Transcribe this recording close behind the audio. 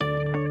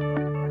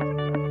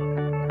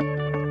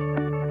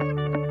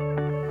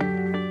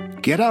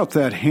Get out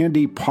that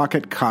handy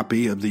pocket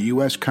copy of the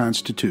U.S.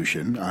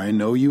 Constitution, I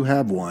know you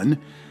have one,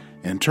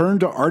 and turn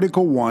to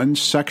Article 1,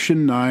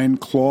 Section 9,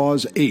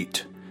 Clause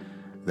 8.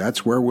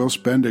 That's where we'll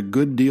spend a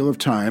good deal of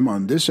time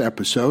on this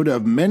episode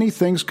of Many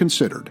Things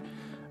Considered,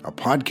 a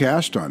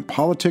podcast on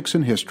politics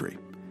and history.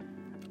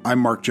 I'm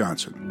Mark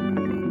Johnson.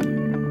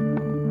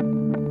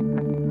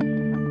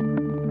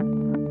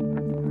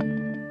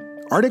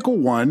 Article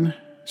 1,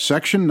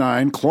 Section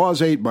 9,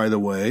 Clause 8, by the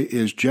way,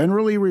 is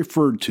generally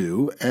referred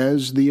to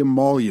as the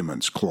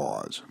Emoluments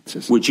Clause.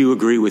 Would you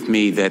agree with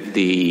me that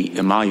the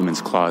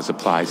Emoluments Clause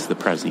applies to the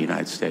President of the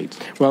United States?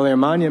 Well, the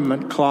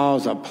Emolument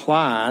Clause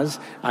applies.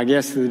 I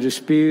guess the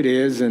dispute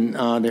is, and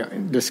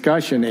the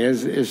discussion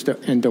is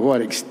to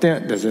what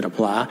extent does it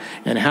apply,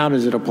 and how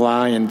does it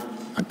apply in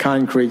a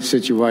concrete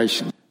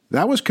situation?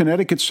 That was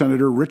Connecticut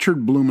Senator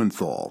Richard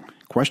Blumenthal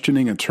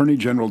questioning Attorney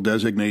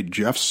General-designate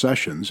Jeff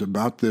Sessions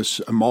about this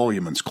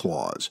Emoluments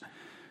Clause.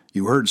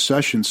 You heard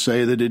Sessions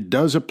say that it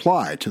does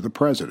apply to the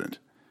president.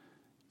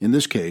 In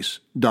this case,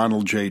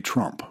 Donald J.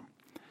 Trump.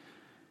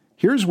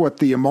 Here's what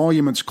the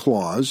Emoluments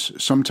Clause,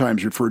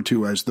 sometimes referred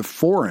to as the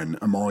Foreign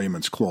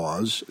Emoluments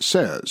Clause,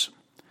 says.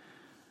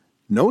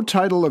 No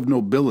title of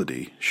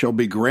nobility shall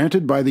be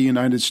granted by the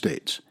United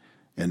States,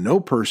 and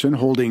no person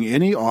holding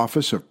any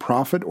office of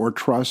profit or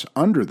trust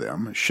under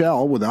them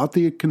shall, without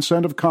the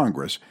consent of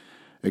Congress,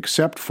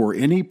 except for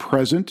any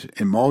present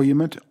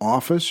emolument,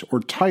 office, or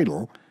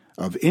title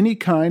of any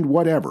kind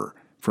whatever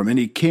from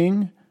any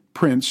king,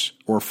 prince,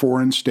 or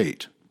foreign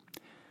state.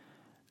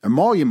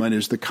 Emolument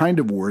is the kind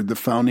of word the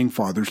Founding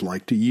Fathers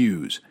like to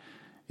use.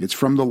 It's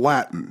from the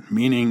Latin,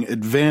 meaning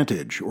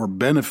advantage or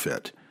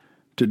benefit,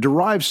 to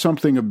derive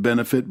something of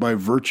benefit by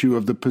virtue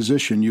of the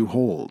position you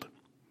hold.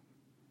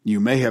 You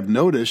may have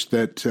noticed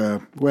that,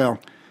 the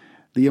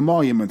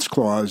Emoluments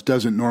Clause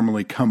doesn't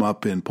normally come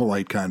up in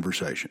polite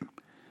conversation.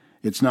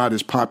 It's not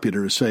as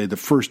popular as, say, the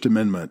First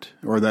Amendment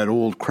or that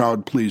old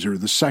crowd pleaser,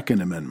 the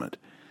Second Amendment.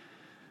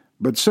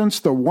 But since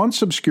the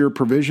once obscure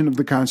provision of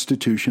the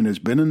Constitution has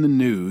been in the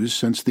news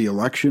since the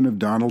election of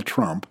Donald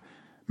Trump,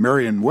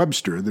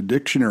 Merriam-Webster, the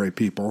dictionary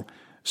people,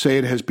 say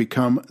it has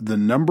become the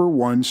number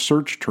one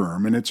search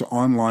term in its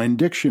online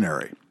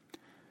dictionary.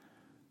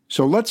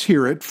 So let's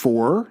hear it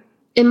for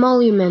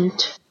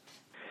emolument.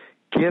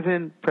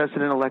 Given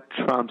President-elect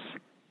Trump's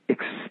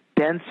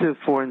extensive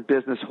foreign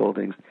business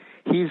holdings,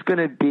 he's going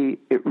to be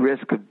at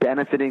risk of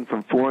benefiting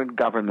from foreign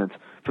governments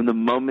from the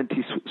moment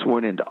he's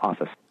sworn into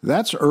office.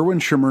 That's Erwin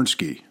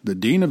Chemerinsky, the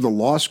dean of the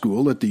law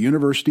school at the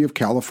University of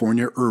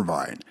California,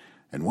 Irvine,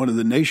 and one of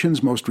the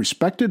nation's most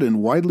respected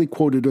and widely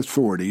quoted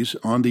authorities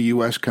on the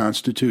U.S.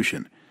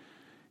 Constitution.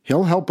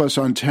 He'll help us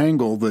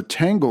untangle the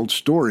tangled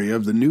story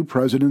of the new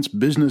president's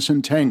business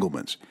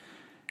entanglements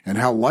and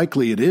how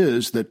likely it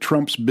is that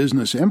Trump's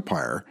business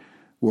empire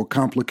will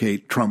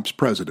complicate Trump's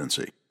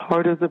presidency.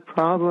 Part of the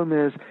problem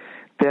is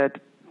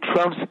that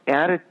Trump's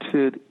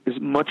attitude is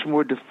much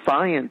more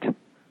defiant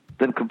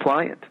than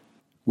compliant.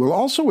 We'll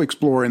also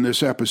explore in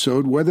this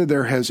episode whether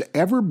there has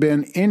ever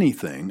been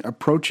anything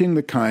approaching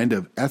the kind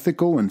of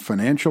ethical and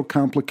financial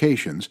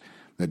complications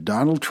that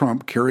Donald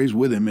Trump carries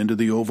with him into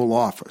the Oval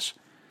Office.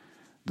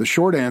 The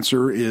short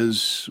answer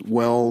is,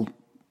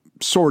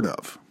 sort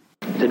of.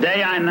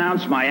 Today I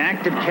announce my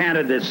active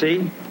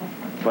candidacy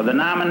for the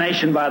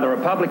nomination by the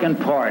Republican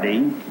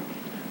Party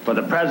for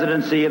the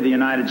presidency of the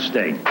United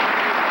States.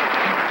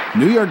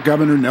 New York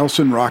Governor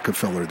Nelson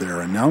Rockefeller there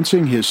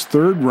announcing his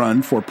third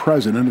run for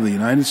President of the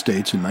United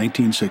States in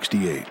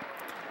 1968.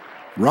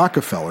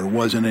 Rockefeller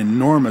was an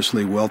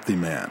enormously wealthy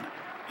man.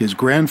 His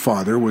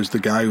grandfather was the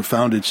guy who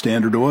founded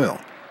Standard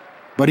Oil,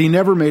 but he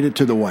never made it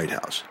to the White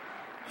House.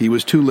 He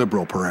was too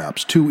liberal,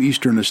 perhaps, too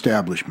Eastern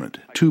establishment,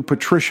 too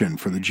patrician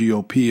for the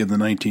GOP of the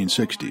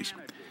 1960s.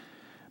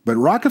 But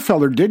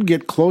Rockefeller did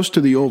get close to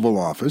the Oval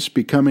Office,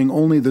 becoming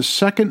only the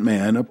second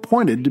man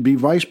appointed to be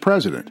vice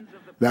president.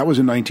 That was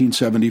in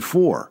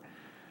 1974.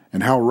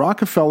 And how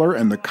Rockefeller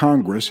and the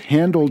Congress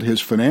handled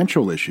his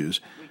financial issues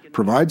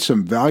provides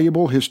some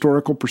valuable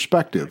historical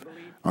perspective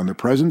on the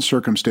present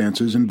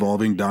circumstances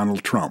involving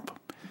Donald Trump.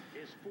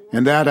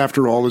 And that,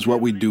 after all, is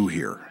what we do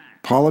here: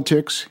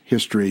 politics,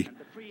 history,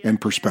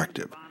 and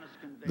perspective.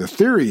 The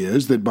theory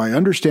is that by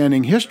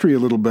understanding history a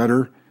little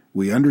better,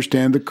 we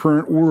understand the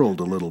current world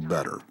a little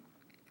better.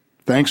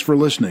 Thanks for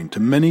listening to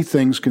Many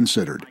Things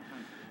Considered.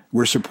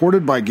 We're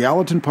supported by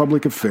Gallatin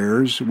Public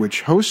Affairs,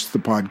 which hosts the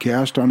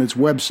podcast on its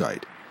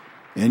website,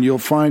 and you'll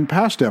find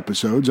past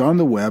episodes on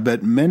the web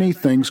at Many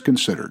Things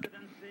Considered.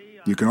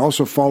 You can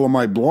also follow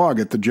my blog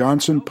at the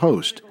Johnson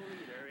Post,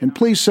 and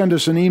please send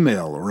us an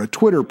email or a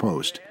Twitter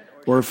post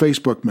or a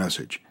Facebook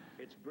message.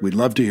 We'd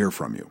love to hear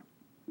from you.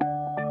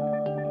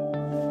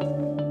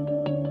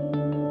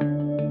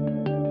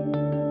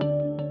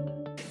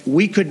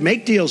 We could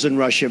make deals in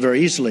Russia very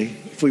easily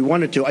if we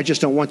wanted to. I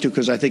just don't want to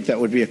because I think that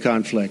would be a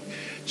conflict.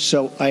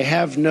 So I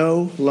have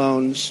no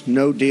loans,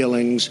 no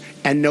dealings,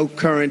 and no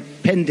current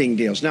pending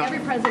deals. Now, every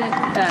president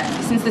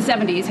since the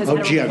 70s has had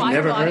a I've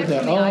never heard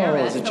that.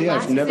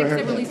 I've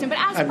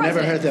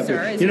never heard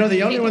that. You know,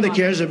 the only one that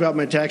cares about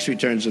my tax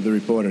returns are the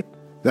reporter.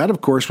 That,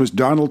 of course, was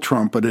Donald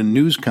Trump at a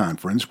news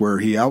conference where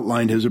he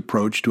outlined his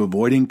approach to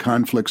avoiding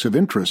conflicts of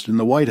interest in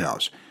the White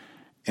House,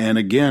 and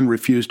again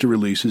refused to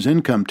release his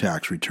income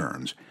tax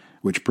returns,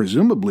 which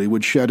presumably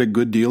would shed a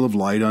good deal of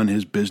light on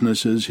his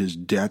businesses, his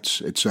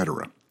debts,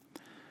 etc.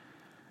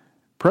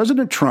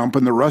 President Trump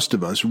and the rest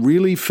of us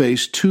really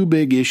face two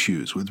big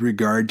issues with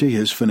regard to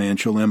his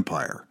financial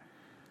empire.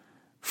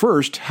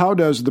 First, how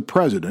does the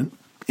president,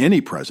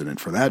 any president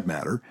for that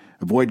matter,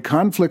 avoid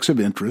conflicts of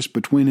interest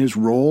between his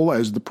role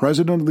as the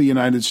President of the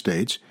United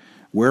States,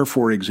 where,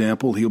 for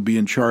example, he'll be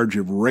in charge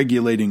of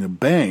regulating a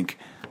bank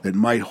that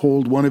might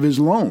hold one of his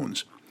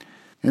loans?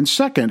 And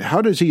second,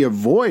 how does he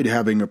avoid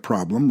having a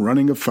problem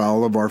running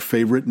afoul of our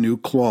favorite new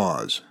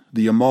clause,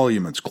 the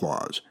emoluments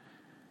clause?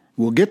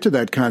 We'll get to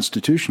that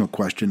constitutional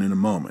question in a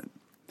moment.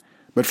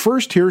 But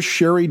first, here's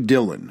Sherry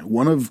Dillon,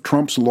 one of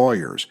Trump's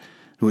lawyers,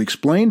 who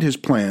explained his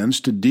plans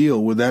to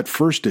deal with that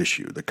first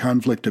issue, the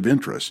conflict of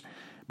interest,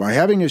 by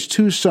having his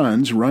two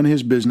sons run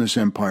his business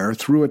empire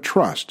through a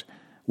trust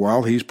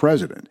while he's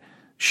president,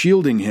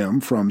 shielding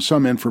him from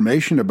some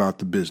information about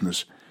the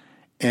business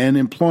and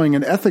employing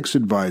an ethics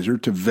advisor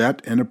to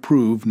vet and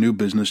approve new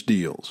business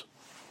deals.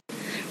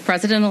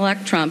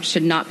 President-elect Trump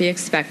should not be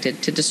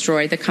expected to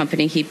destroy the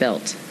company he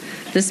built.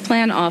 This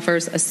plan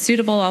offers a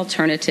suitable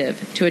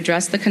alternative to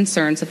address the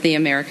concerns of the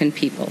American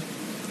people.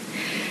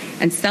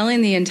 And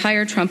selling the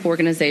entire Trump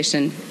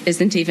organization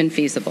isn't even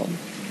feasible.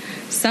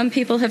 Some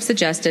people have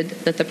suggested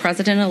that the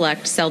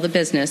president-elect sell the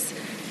business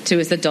to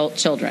his adult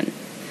children.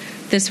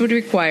 This would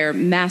require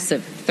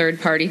massive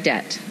third-party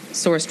debt,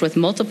 sourced with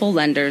multiple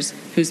lenders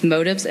whose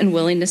motives and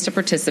willingness to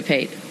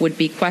participate would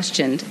be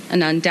questioned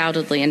and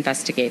undoubtedly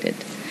investigated.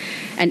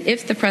 And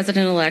if the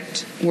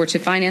president-elect were to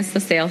finance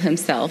the sale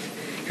himself,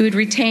 he would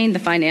retain the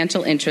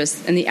financial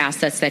interests in the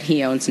assets that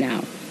he owns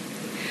now.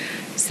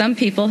 Some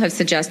people have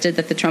suggested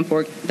that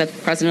that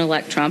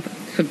President-elect Trump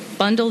could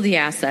bundle the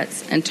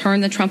assets and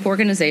turn the Trump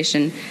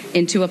organization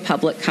into a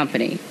public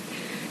company.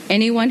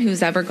 Anyone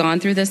who's ever gone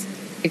through this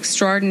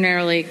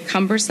extraordinarily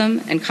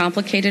cumbersome and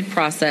complicated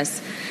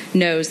process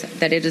knows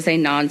that it is a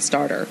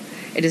non-starter.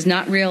 It is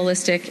not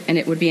realistic, and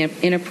it would be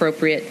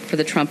inappropriate for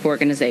the Trump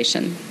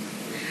organization.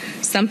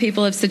 Some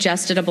people have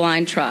suggested a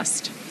blind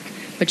trust,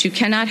 but you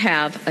cannot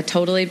have a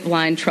totally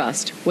blind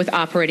trust with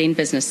operating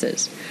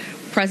businesses.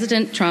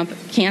 President Trump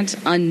can't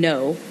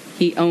unknow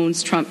he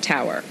owns Trump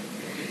Tower,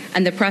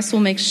 and the press will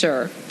make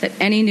sure that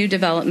any new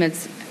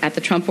developments at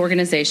the Trump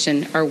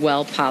organization are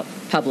well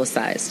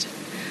publicized.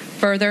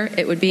 Further,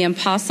 it would be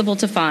impossible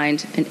to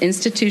find an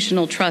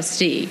institutional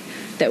trustee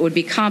that would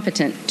be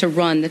competent to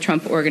run the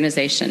Trump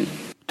organization.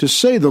 To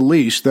say the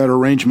least, that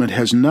arrangement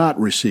has not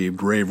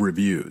received rave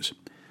reviews.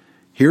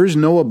 Here's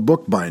Noah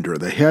Bookbinder,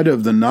 the head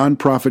of the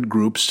nonprofit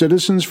group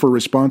Citizens for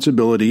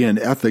Responsibility and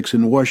Ethics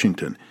in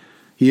Washington.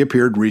 He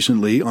appeared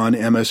recently on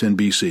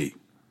MSNBC.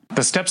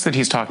 The steps that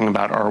he's talking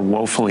about are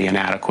woefully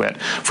inadequate.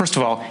 First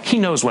of all, he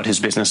knows what his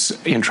business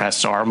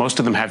interests are. Most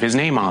of them have his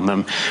name on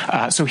them.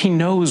 So he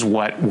knows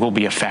what will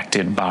be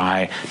affected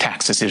by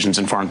tax decisions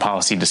and foreign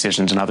policy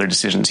decisions and other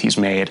decisions he's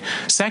made.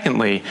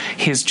 Secondly,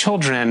 his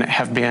children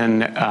have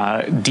been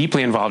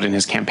deeply involved in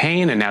his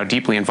campaign and now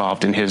deeply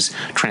involved in his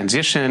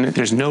transition.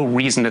 There's no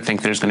reason to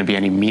think there's going to be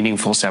any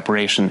meaningful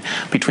separation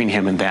between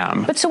him and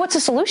them. But so what's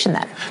the solution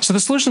then? So the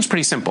solution's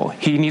pretty simple.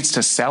 He needs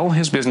to sell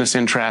his business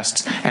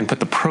interests and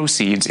put the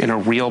proceeds in a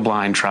real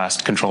blind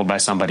trust controlled by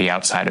somebody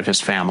outside of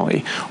his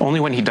family. Only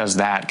when he does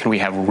that can we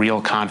have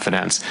real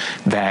confidence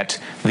that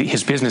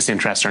his business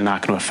interests are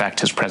not going to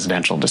affect his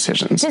presidential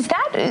decisions. Does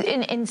that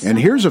And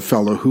here's a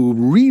fellow who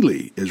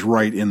really is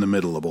right in the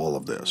middle of all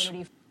of this.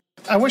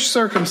 I wish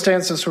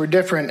circumstances were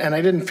different and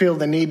I didn't feel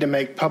the need to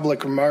make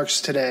public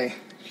remarks today.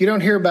 You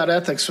don't hear about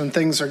ethics when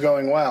things are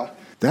going well.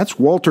 That's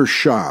Walter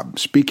Schaub,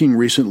 speaking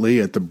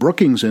recently at the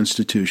Brookings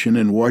Institution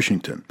in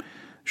Washington.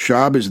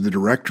 Schaub is the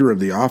director of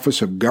the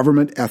Office of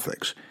Government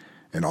Ethics,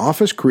 an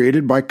office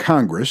created by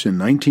Congress in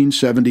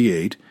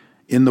 1978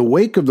 in the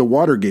wake of the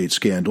Watergate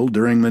scandal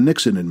during the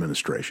Nixon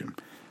administration.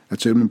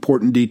 That's an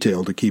important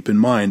detail to keep in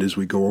mind as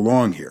we go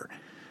along here.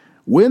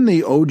 When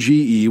the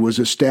OGE was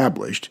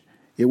established,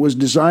 it was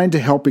designed to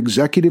help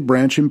executive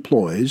branch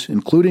employees,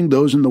 including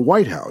those in the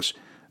White House,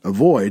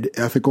 avoid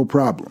ethical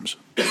problems.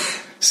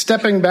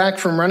 Stepping back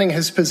from running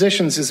his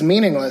positions is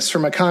meaningless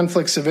from a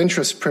conflicts of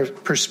interest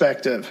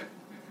perspective.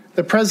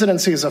 The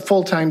presidency is a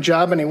full-time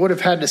job, and he would have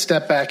had to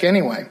step back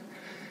anyway.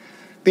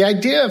 The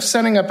idea of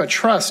setting up a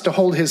trust to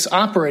hold his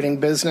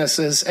operating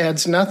businesses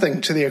adds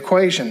nothing to the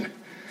equation.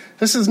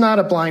 This is not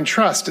a blind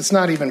trust. It's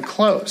not even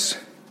close.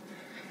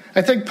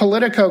 I think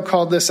Politico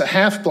called this a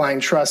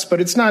half-blind trust, but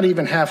it's not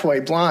even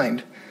halfway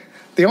blind.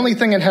 The only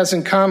thing it has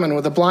in common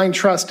with a blind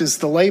trust is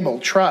the label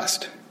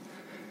trust.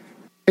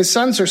 His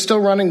sons are still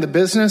running the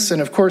business,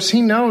 and of course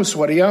he knows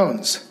what he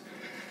owns.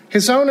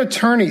 His own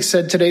attorney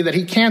said today that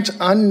he can't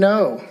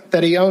unknow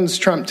that he owns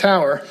Trump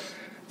Tower.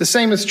 The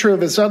same is true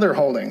of his other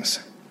holdings.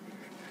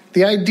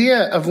 The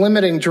idea of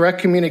limiting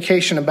direct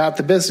communication about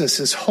the business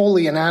is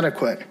wholly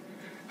inadequate.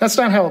 That's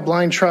not how a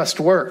blind trust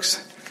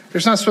works.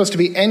 There's not supposed to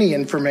be any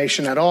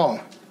information at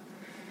all.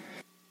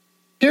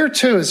 Here,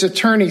 too, his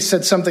attorney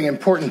said something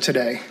important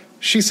today.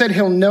 She said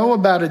he'll know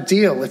about a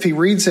deal if he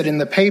reads it in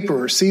the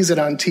paper or sees it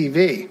on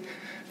TV.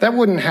 That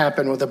wouldn't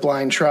happen with a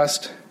blind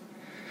trust.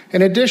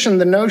 In addition,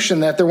 the notion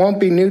that there won't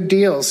be new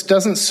deals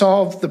doesn't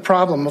solve the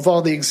problem of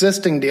all the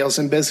existing deals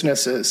and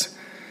businesses.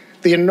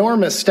 The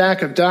enormous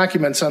stack of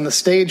documents on the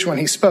stage when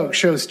he spoke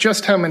shows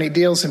just how many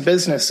deals and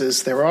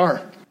businesses there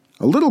are.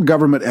 A little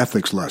government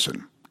ethics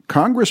lesson.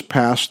 Congress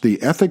passed the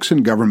Ethics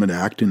in Government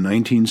Act in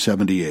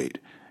 1978,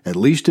 at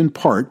least in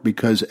part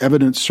because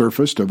evidence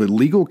surfaced of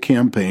illegal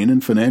campaign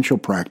and financial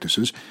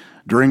practices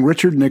during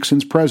Richard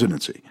Nixon's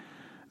presidency.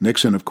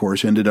 Nixon, of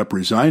course, ended up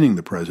resigning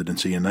the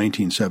presidency in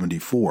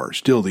 1974,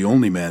 still the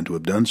only man to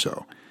have done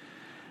so.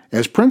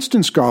 As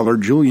Princeton scholar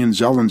Julian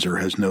Zellenzer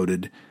has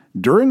noted,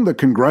 during the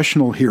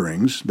congressional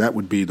hearings, that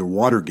would be the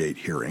Watergate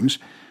hearings,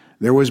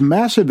 there was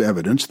massive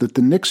evidence that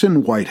the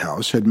Nixon White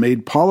House had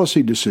made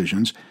policy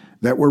decisions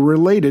that were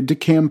related to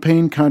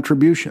campaign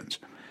contributions.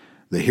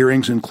 The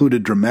hearings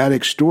included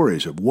dramatic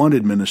stories of one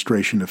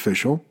administration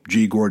official,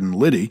 G. Gordon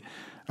Liddy,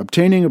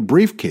 obtaining a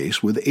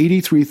briefcase with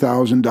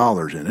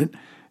 $83,000 in it,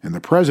 and the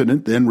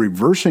president then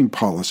reversing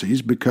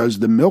policies because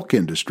the milk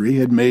industry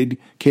had made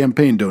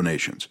campaign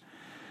donations.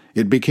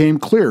 It became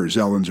clear,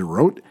 Zellenzer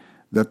wrote,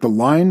 that the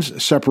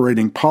lines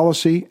separating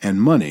policy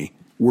and money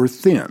were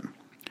thin.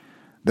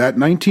 That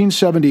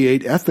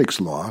 1978 ethics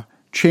law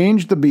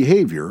changed the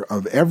behavior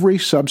of every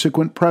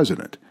subsequent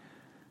president,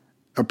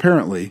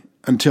 apparently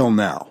until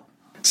now.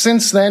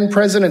 Since then,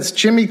 Presidents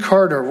Jimmy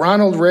Carter,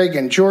 Ronald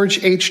Reagan,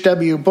 George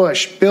H.W.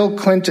 Bush, Bill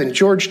Clinton,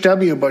 George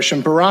W. Bush,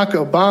 and Barack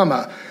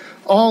Obama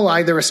all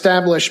either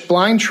established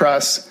blind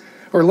trusts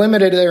or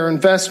limited their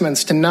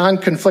investments to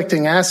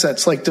non-conflicting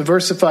assets like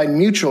diversified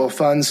mutual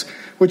funds,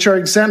 which are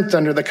exempt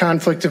under the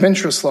Conflict of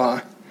Interest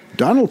law.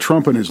 Donald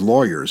Trump and his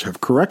lawyers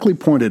have correctly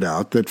pointed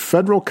out that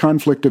federal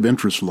conflict of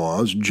interest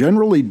laws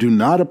generally do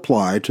not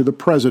apply to the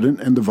president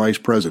and the vice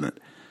president.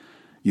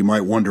 You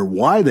might wonder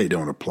why they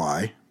don't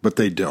apply, but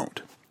they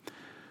don't.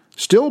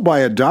 Still, by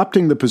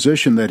adopting the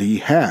position that he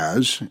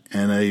has,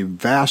 and a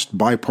vast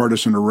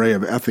bipartisan array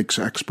of ethics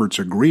experts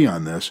agree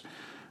on this,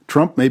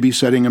 Trump may be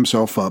setting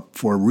himself up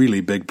for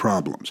really big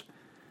problems.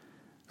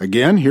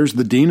 Again, here's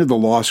the dean of the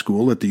law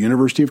school at the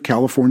University of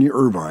California,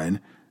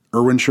 Irvine,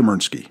 Erwin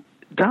Chemerinsky.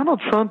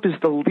 Donald Trump is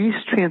the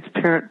least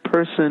transparent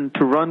person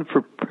to run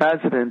for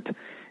president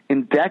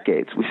in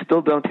decades. We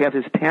still don't have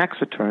his tax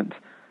returns.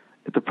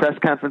 At the press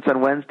conference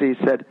on Wednesday,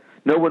 he said,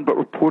 "No one but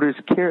reporters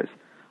cares."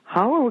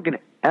 How are we going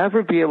to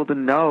ever be able to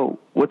know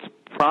what's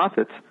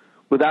profits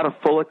without a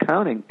full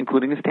accounting,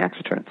 including his tax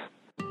returns?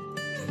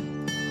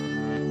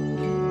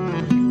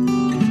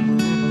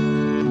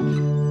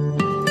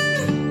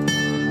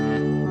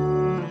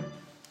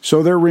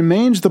 So there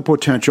remains the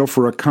potential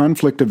for a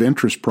conflict of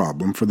interest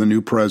problem for the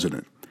new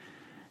president.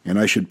 And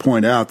I should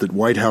point out that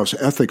White House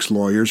ethics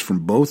lawyers from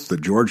both the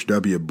George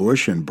W.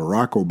 Bush and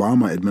Barack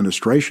Obama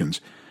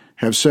administrations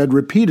have said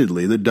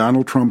repeatedly that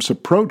Donald Trump's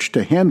approach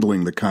to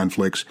handling the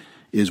conflicts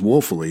is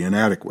woefully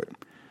inadequate.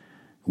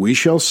 We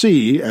shall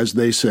see, as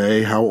they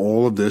say, how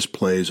all of this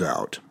plays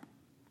out.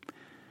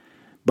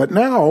 But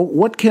now,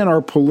 what can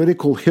our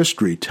political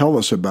history tell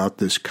us about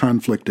this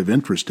conflict of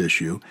interest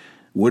issue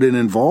when it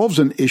involves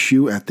an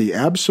issue at the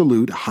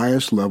absolute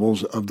highest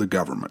levels of the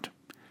government?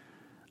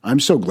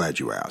 I'm so glad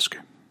you ask.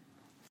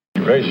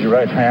 Raise your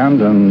right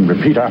hand and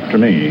repeat after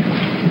me.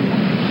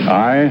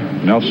 I,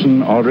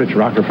 Nelson Aldrich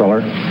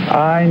Rockefeller.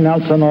 I,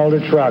 Nelson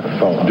Aldrich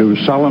Rockefeller. Do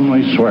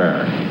solemnly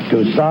swear.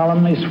 Do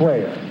solemnly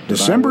swear.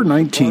 December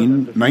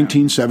 19,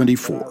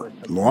 1974.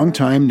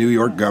 Longtime New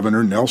York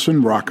Governor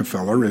Nelson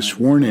Rockefeller is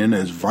sworn in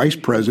as Vice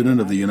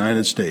President of the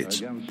United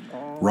States.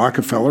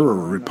 Rockefeller, a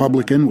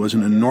Republican, was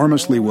an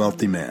enormously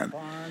wealthy man.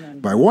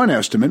 By one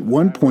estimate,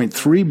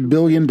 $1.3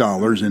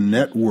 billion in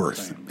net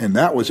worth, and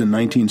that was in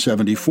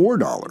 1974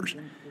 dollars.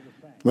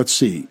 Let's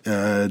see,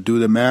 do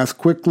the math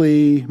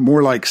quickly,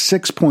 more like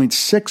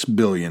 $6.6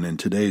 billion in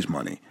today's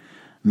money.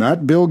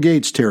 Not Bill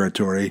Gates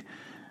territory,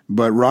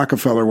 but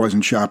Rockefeller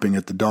wasn't shopping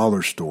at the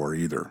dollar store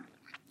either.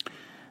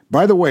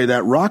 By the way,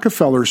 that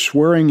Rockefeller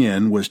swearing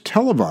in was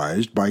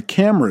televised by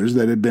cameras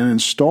that had been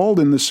installed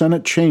in the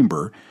Senate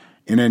chamber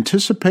in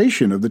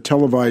anticipation of the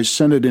televised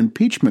Senate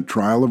impeachment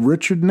trial of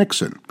Richard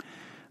Nixon,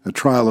 a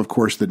trial, of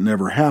course, that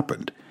never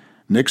happened.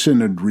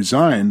 Nixon had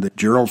resigned,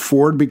 Gerald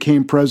Ford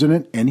became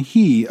president, and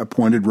he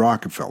appointed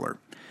Rockefeller.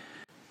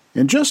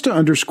 And just to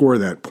underscore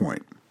that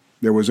point,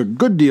 there was a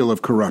good deal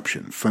of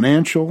corruption,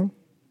 financial,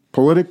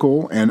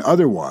 political, and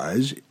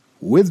otherwise,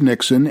 with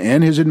Nixon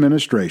and his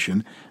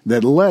administration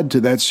that led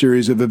to that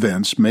series of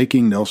events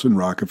making Nelson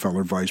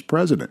Rockefeller vice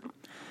president.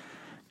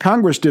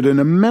 Congress did an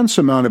immense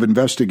amount of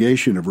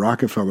investigation of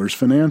Rockefeller's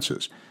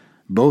finances.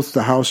 Both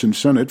the House and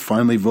Senate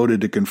finally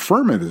voted to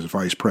confirm him as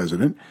vice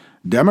president.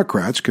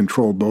 Democrats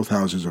controlled both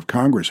houses of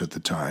Congress at the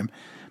time,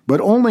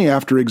 but only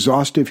after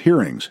exhaustive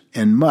hearings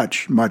and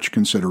much, much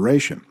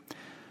consideration.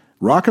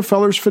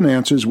 Rockefeller's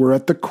finances were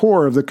at the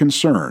core of the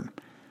concern.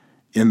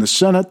 In the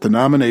Senate, the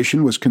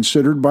nomination was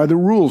considered by the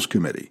Rules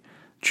Committee,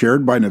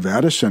 chaired by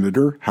Nevada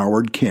Senator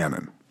Howard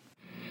Cannon.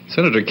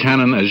 Senator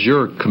Cannon, as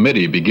your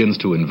committee begins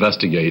to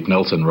investigate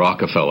Nelson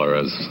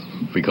Rockefeller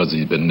because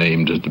he's been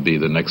named to be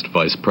the next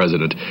vice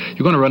president,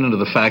 you're going to run into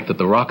the fact that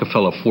the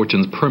Rockefeller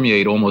fortunes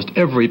permeate almost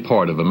every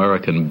part of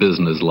American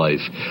business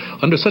life.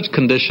 Under such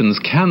conditions,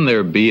 can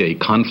there be a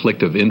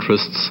conflict of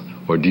interests,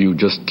 or do you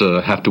just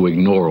have to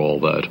ignore all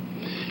that?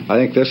 I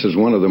think this is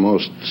one of the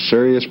most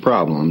serious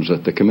problems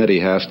that the committee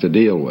has to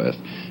deal with,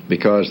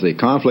 because the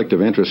conflict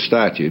of interest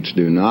statutes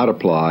do not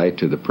apply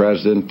to the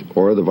president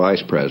or the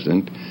vice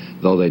president,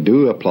 though they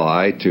do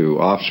apply to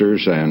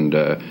officers and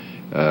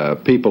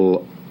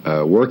people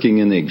working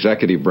in the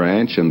executive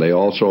branch, and they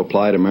also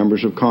apply to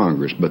members of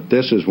Congress. But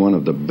this is one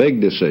of the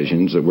big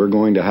decisions that we're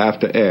going to have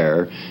to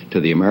air to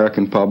the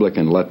American public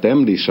and let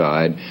them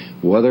decide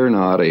whether or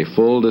not a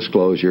full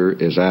disclosure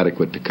is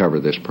adequate to cover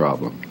this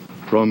problem.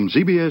 From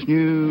CBS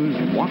News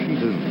in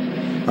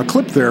Washington. A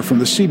clip there from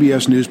the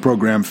CBS News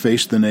program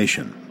Face the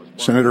Nation.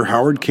 Senator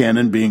Howard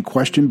Cannon being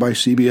questioned by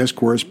CBS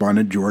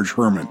correspondent George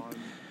Herman.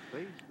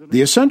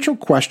 The essential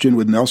question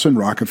with Nelson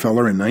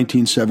Rockefeller in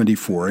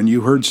 1974, and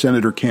you heard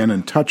Senator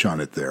Cannon touch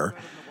on it there,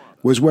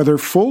 was whether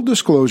full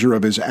disclosure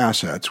of his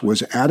assets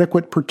was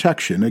adequate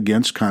protection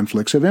against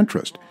conflicts of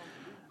interest,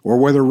 or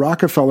whether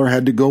Rockefeller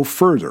had to go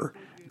further,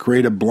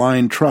 create a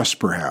blind trust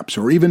perhaps,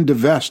 or even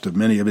divest of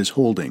many of his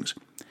holdings.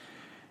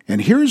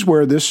 And here's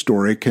where this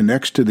story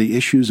connects to the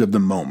issues of the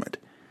moment.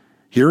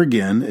 Here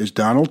again is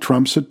Donald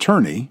Trump's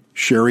attorney,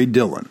 Sherry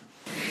Dillon.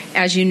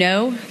 As you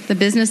know, the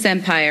business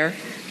empire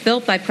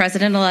built by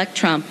President-elect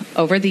Trump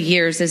over the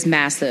years is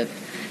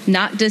massive,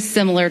 not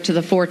dissimilar to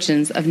the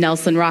fortunes of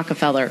Nelson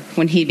Rockefeller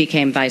when he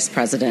became vice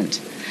president.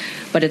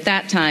 But at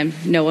that time,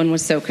 no one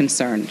was so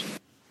concerned.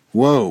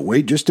 Whoa,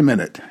 wait just a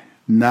minute.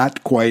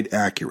 Not quite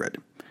accurate.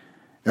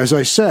 As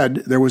I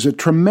said, there was a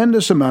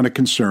tremendous amount of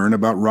concern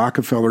about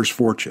Rockefeller's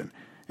fortune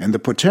and the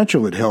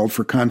potential it held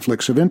for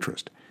conflicts of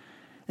interest.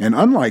 And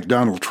unlike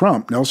Donald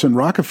Trump, Nelson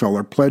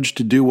Rockefeller pledged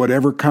to do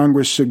whatever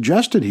Congress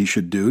suggested he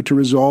should do to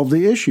resolve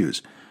the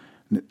issues.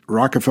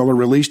 Rockefeller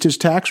released his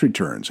tax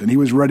returns, and he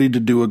was ready to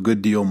do a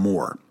good deal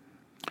more.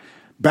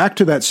 Back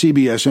to that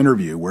CBS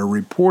interview where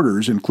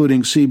reporters,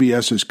 including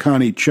CBS's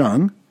Connie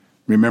Chung,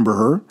 remember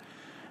her,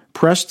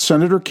 pressed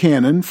Senator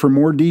Cannon for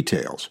more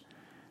details.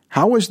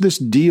 How was this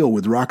deal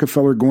with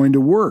Rockefeller going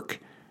to work?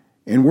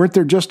 And weren't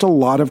there just a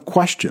lot of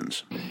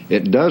questions?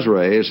 It does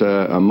raise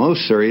a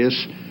most serious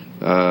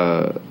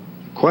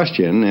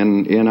question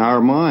in our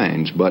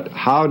minds, but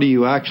how do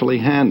you actually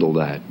handle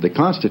that? The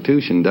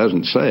Constitution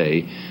doesn't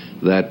say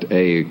that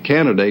a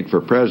candidate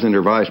for president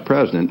or vice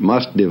president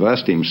must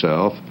divest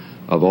himself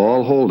of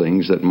all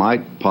holdings that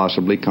might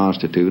possibly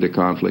constitute a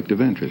conflict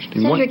of interest.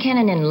 Senator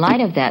Cannon, in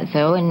light of that,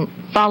 though, and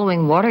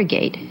following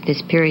Watergate,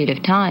 this period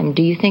of time,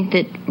 do you think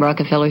that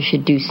Rockefeller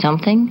should do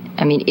something?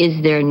 I mean,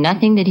 is there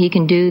nothing that he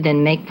can do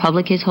than make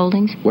public his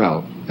holdings?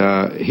 Well,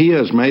 he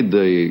has made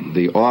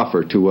the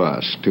offer to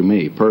us, to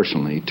me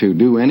personally, to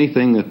do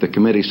anything that the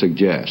committee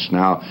suggests.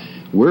 Now,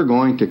 we're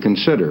going to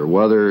consider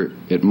whether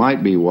it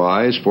might be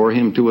wise for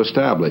him to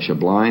establish a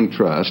blind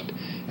trust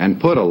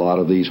and put a lot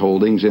of these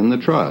holdings in the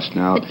trust.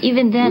 Now, but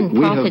even then,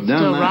 profits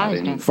still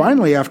rise.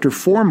 Finally, after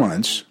 4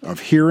 months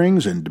of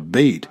hearings and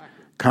debate,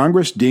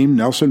 Congress deemed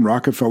Nelson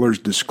Rockefeller's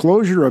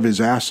disclosure of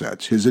his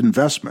assets, his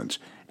investments,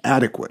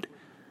 adequate.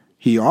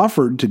 He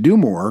offered to do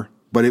more,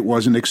 but it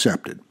wasn't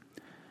accepted.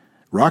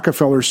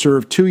 Rockefeller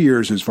served 2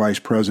 years as vice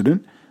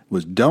president,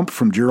 was dumped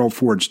from Gerald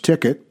Ford's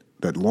ticket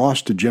that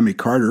lost to Jimmy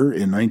Carter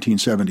in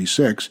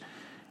 1976,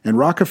 and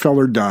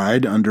Rockefeller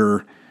died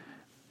under,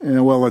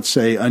 let's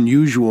say,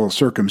 unusual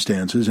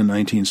circumstances in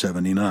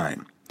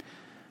 1979.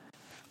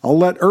 I'll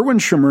let Erwin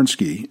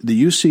Chemerinsky,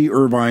 the UC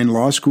Irvine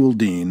Law School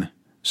dean,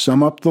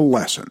 sum up the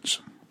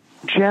lessons.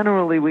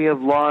 Generally, we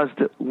have laws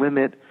that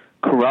limit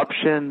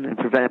corruption and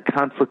prevent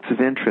conflicts of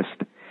interest.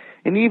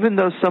 And even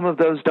though some of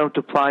those don't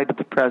apply to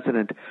the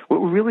president, what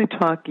we're really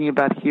talking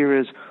about here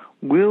is,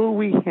 will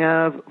we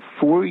have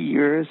 4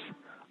 years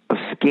of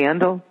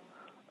scandal,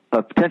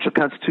 of potential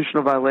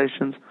constitutional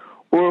violations,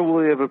 or will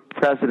we have a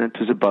president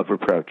who's above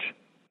reproach?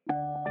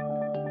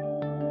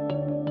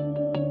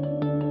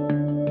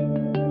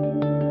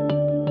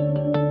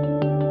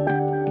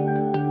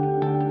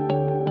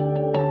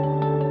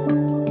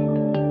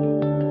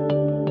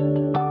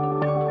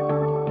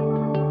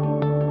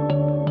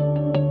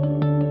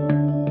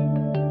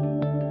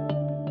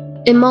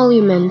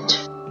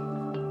 Emolument.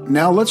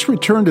 Now let's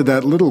return to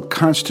that little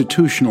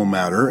constitutional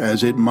matter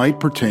as it might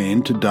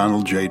pertain to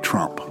Donald J.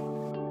 Trump.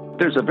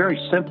 There's a very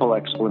simple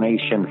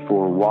explanation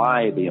for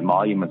why the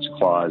emoluments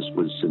clause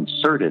was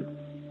inserted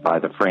by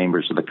the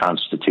framers of the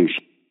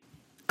Constitution.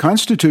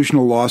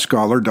 Constitutional law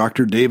scholar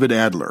Dr. David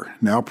Adler,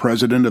 now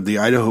president of the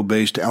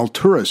Idaho-based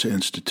Alturas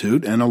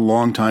Institute and a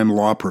longtime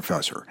law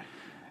professor.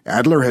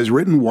 Adler has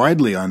written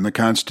widely on the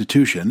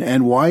Constitution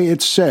and why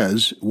it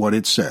says what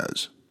it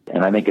says.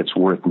 And I think it's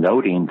worth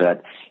noting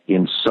that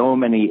in so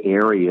many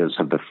areas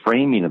of the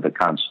framing of the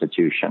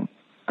Constitution,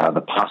 the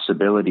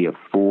possibility of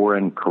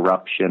foreign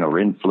corruption or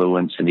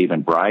influence and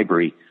even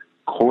bribery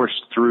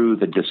coursed through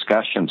the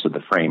discussions of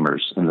the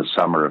framers in the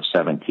summer of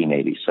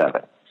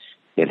 1787.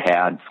 It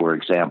had, for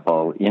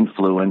example,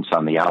 influence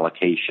on the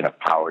allocation of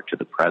power to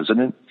the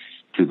president,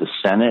 to the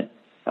Senate,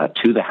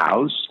 to the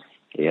House.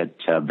 It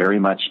very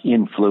much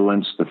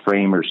influenced the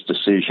framers'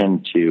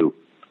 decision to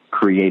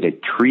create a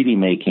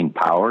treaty-making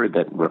power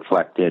that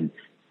reflected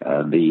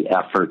the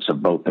efforts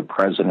of both the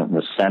president and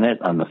the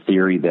Senate on the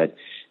theory that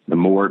the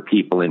more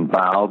people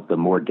involved, the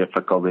more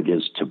difficult it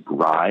is to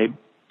bribe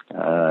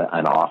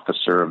an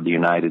officer of the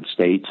United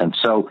States. And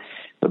so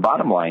the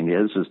bottom line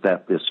is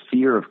that this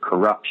fear of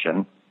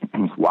corruption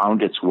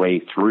wound its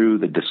way through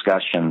the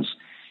discussions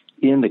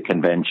in the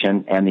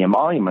convention, and the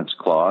Emoluments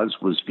Clause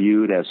was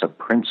viewed as a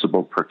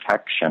principal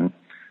protection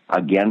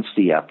against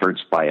the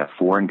efforts by a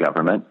foreign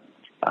government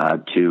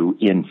to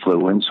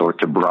influence or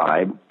to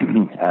bribe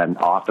an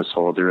office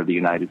holder of the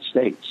United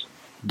States.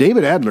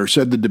 David Adler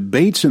said the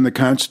debates in the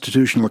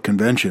Constitutional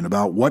Convention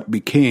about what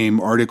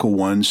became Article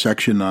 1,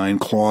 Section 9,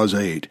 Clause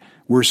 8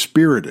 were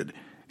spirited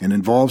and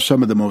involved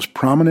some of the most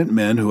prominent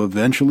men who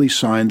eventually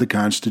signed the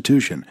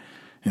Constitution,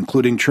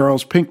 including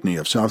Charles Pinckney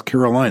of South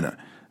Carolina,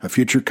 a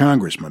future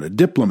congressman, a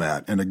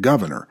diplomat, and a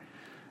governor.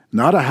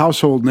 Not a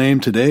household name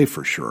today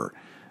for sure,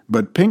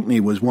 but Pinckney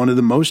was one of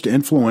the most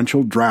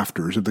influential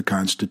drafters of the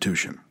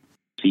Constitution.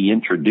 He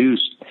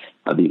introduced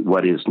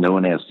what is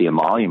known as the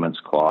Emoluments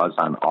Clause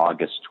on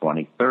August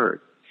 23rd.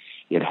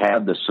 It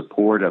had the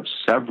support of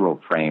several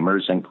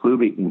framers,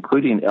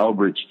 including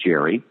Elbridge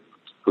Gerry,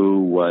 who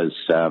was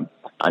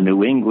a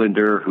New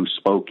Englander who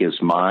spoke his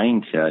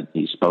mind.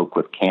 He spoke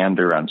with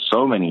candor on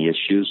so many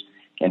issues,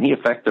 and he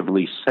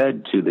effectively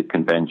said to the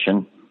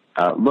convention,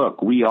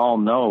 look, we all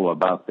know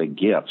about the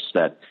gifts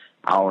that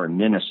our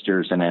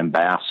ministers and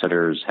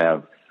ambassadors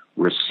have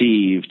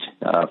received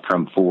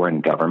from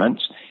foreign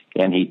governments.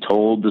 And he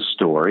told the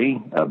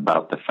story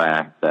about the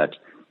fact that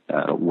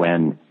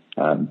when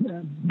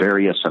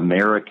various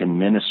American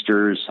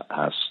ministers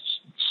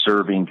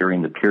serving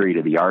during the period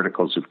of the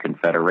Articles of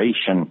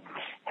Confederation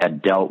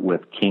had dealt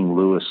with King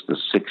Louis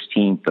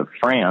XVI of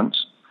France,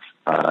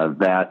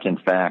 that in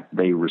fact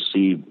they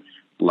received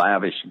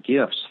lavish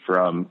gifts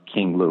from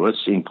King Louis,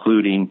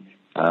 including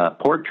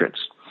portraits.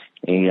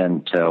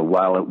 And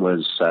while it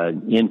was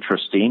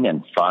interesting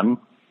and fun,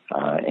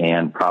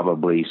 and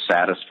probably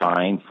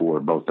satisfying for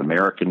both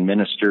American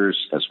ministers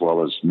as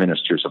well as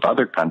ministers of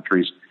other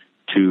countries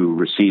to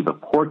receive a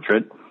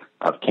portrait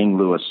of King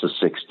Louis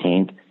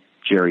XVI,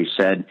 Gerry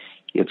said,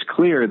 it's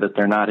clear that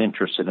they're not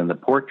interested in the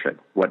portrait.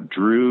 What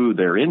drew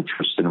their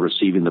interest in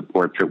receiving the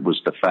portrait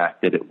was the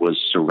fact that it was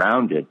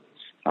surrounded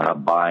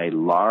by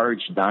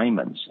large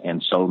diamonds.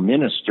 And so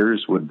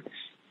ministers would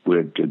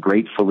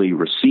gratefully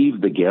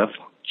receive the gift,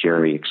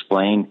 Gerry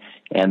explained,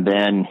 and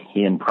then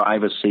in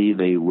privacy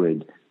they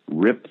would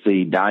rip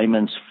the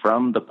diamonds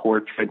from the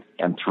portrait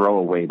and throw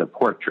away the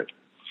portrait.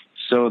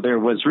 So there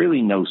was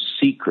really no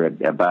secret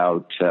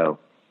about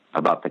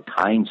the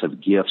kinds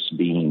of gifts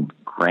being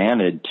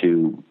granted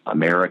to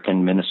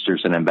American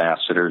ministers and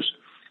ambassadors,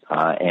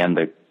 and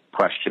the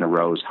question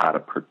arose how to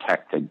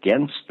protect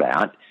against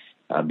that,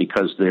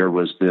 because there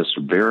was this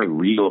very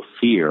real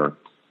fear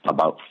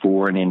about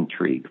foreign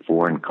intrigue,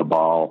 foreign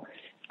cabal,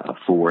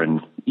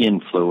 foreign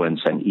influence,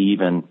 and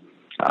even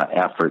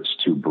efforts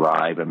to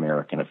bribe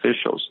American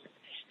officials.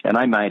 And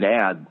I might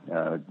add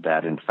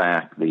that, in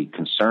fact, the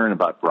concern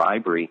about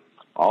bribery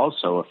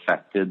also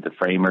affected the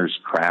framers'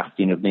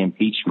 crafting of the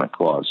impeachment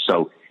clause.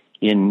 So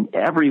in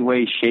every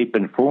way, shape,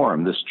 and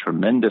form, this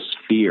tremendous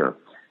fear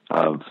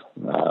of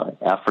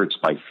efforts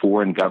by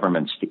foreign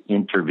governments to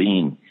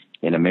intervene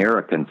in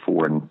American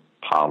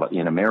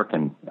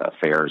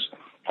affairs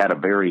had a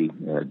very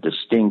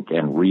distinct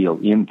and real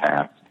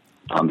impact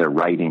on their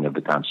writing of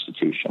the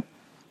Constitution.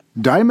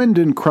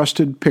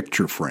 Diamond-encrusted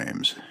picture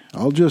frames.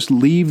 I'll just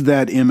leave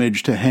that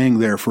image to hang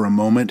there for a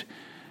moment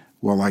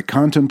while I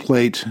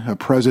contemplate a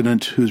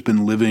president who's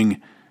been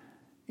living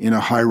in a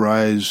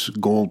high-rise,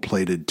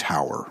 gold-plated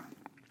tower.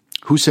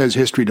 Who says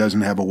history doesn't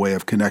have a way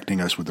of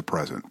connecting us with the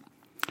present?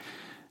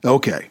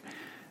 Okay.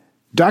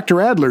 Dr.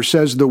 Adler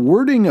says the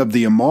wording of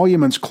the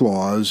Emoluments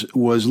Clause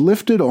was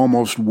lifted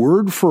almost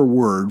word for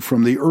word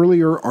from the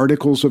earlier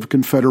Articles of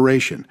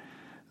Confederation.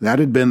 That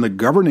had been the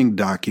governing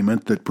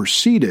document that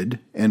preceded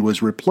and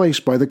was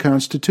replaced by the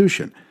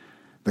Constitution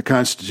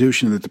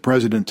that the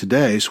President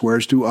today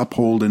swears to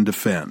uphold and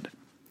defend.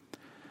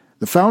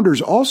 The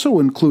founders also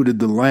included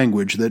the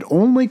language that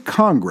only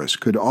Congress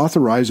could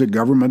authorize a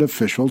government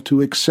official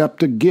to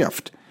accept a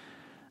gift,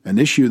 an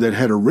issue that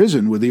had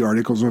arisen with the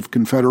Articles of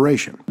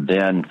Confederation.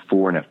 Then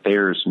Foreign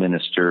Affairs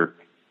Minister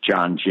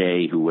John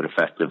Jay, who would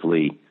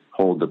effectively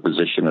hold the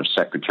position of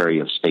Secretary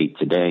of State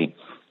today,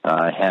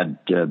 had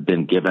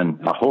been given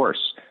a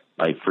horse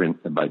by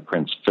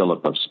Prince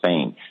Philip of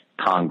Spain.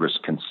 Congress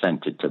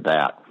consented to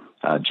that.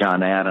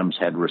 John Adams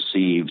had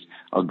received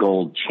a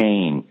gold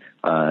chain.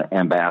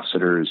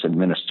 Ambassadors and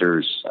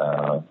ministers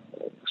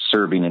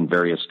serving in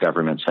various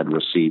governments had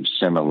received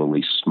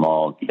similarly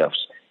small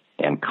gifts,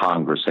 and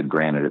Congress had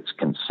granted its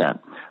consent.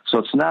 So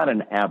it's not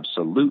an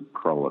absolute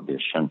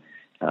prohibition,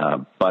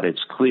 but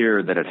it's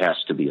clear that it has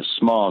to be a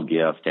small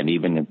gift, and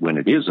even when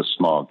it is a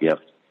small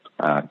gift,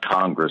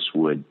 Congress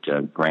would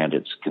grant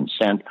its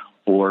consent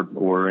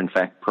or in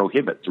fact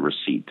prohibit the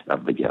receipt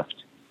of the gift.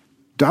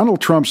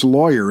 Donald Trump's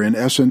lawyer, in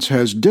essence,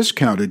 has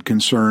discounted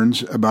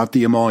concerns about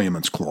the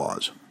emoluments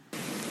clause.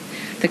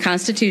 The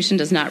Constitution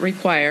does not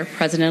require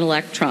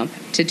President-elect Trump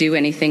to do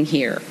anything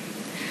here.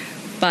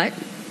 But,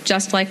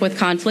 just like with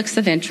conflicts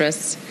of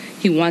interest,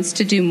 he wants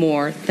to do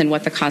more than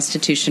what the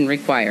Constitution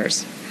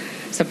requires.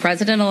 So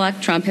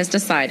President-elect Trump has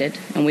decided,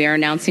 and we are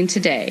announcing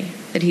today,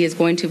 that he is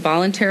going to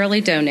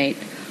voluntarily donate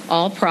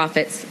all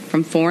profits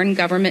from foreign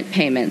government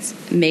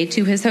payments made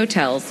to his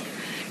hotels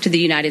to the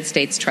United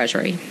States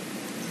Treasury.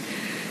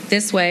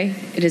 This way,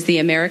 it is the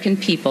American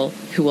people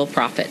who will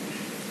profit.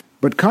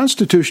 But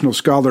constitutional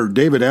scholar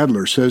David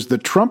Adler says the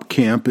Trump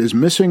camp is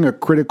missing a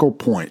critical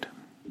point.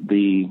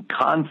 The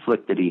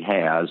conflict that he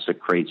has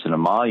that creates an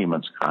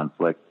emoluments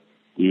conflict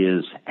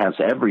has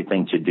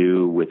everything to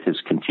do with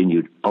his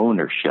continued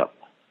ownership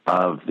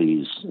of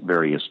these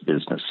various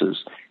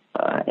businesses.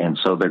 And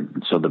so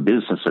the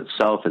business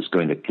itself is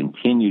going to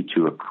continue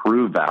to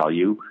accrue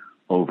value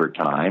over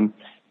time.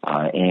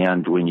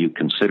 And when you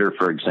consider,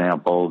 for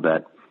example,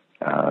 that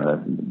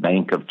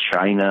Bank of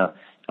China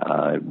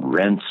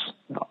rents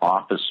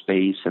office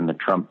space in the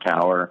Trump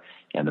Tower,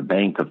 and the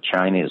Bank of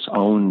China is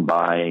owned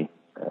by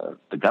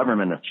the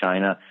government of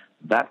China,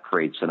 that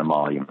creates an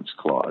emoluments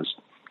clause.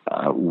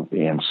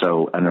 And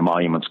so an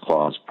emoluments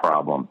clause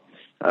problem.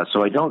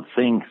 So I don't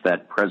think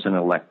that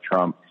President-elect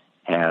Trump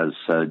has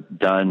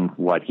done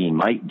what he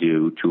might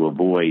do to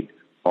avoid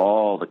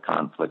all the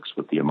conflicts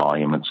with the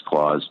emoluments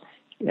clause.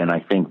 And I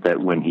think that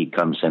when he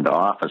comes into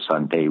office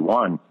on day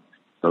one,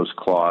 those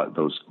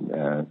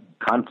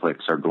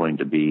conflicts are going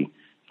to be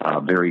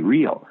very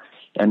real.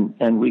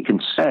 And we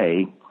can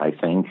say, I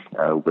think,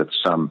 with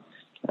some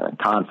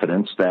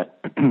confidence that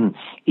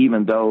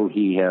even though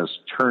he has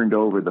turned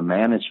over the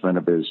management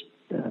of his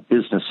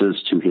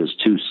businesses to his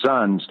two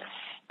sons,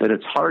 that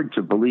it's hard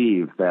to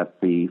believe that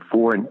the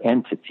foreign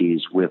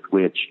entities with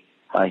which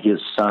his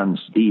sons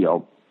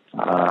deal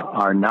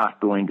are not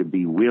going to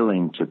be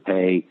willing to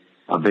pay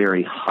a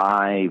very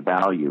high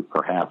value,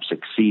 perhaps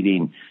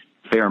exceeding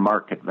fair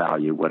market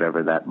value,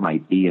 whatever that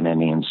might be in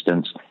any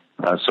instance,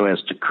 so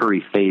as to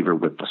curry favor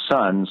with the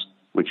sons,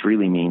 which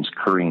really means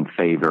currying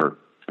favor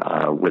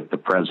with the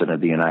President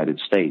of the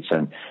United States,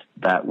 and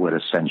that would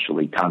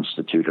essentially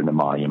constitute an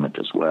emolument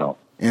as well.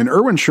 And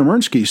Erwin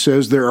Chemerinsky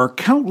says there are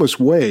countless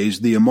ways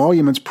the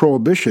emoluments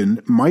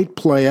prohibition might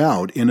play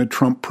out in a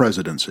Trump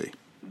presidency.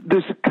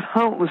 There's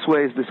countless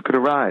ways this could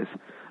arise.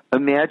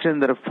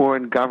 Imagine that a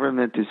foreign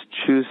government is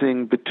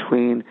choosing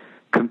between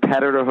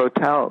competitor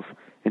hotels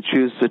and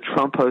chooses a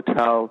Trump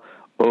hotel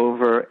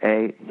over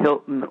a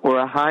Hilton or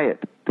a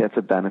Hyatt. That's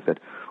a benefit.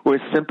 Or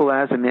as simple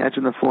as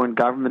imagine the foreign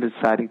government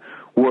deciding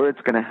where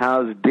it's going to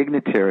house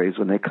dignitaries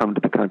when they come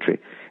to the country,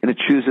 and it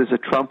chooses a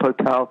Trump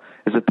hotel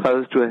as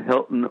opposed to a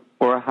Hilton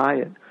or a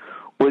Hyatt.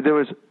 Or there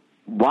was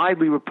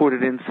widely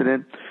reported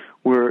incident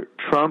where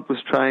Trump was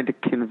trying to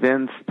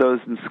convince those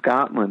in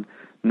Scotland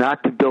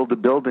not to build a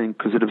building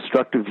because it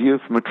obstructed view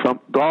from a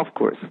Trump golf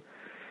course.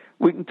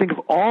 We can think of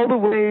all the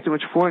ways in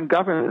which foreign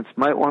governments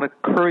might want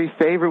to curry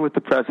favor with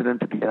the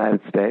President of the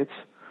United States,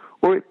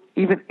 or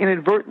even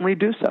inadvertently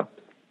do so.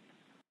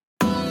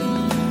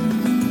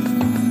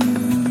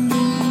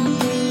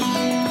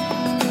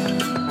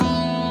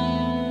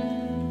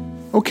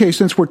 Okay,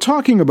 since we're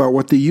talking about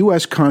what the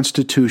U.S.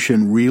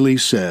 Constitution really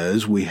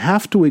says, we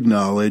have to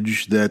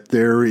acknowledge that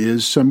there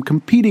is some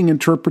competing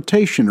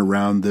interpretation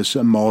around this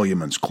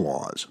emoluments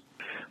clause.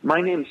 My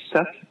name is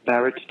Seth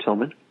Barrett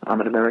Tillman. I'm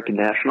an American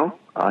national.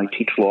 I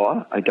teach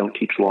law. I don't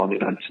teach law in the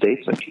United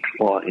States. I teach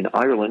law in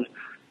Ireland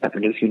at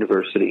Maynooth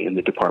University in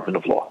the Department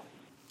of Law.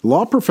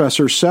 Law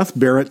professor Seth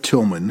Barrett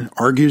Tillman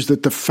argues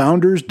that the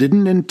founders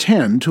didn't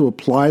intend to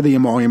apply the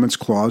emoluments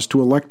clause to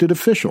elected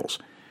officials,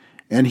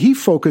 and he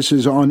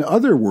focuses on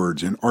other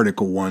words in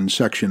Article 1,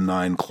 Section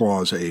 9,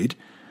 Clause 8,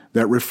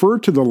 that refer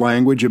to the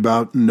language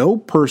about no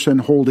person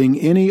holding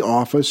any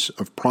office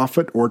of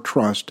profit or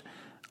trust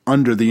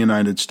under the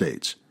United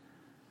States.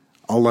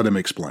 I'll let him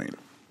explain.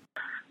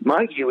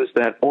 My view is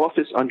that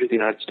office under the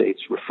United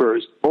States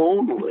refers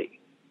only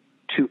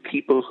to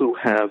people who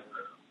have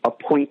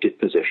appointed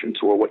positions,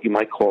 or what you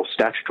might call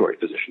statutory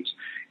positions,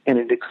 and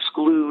it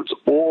excludes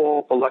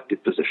all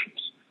elected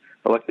positions.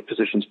 Elected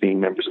positions being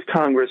members of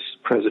Congress,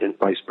 president,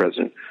 vice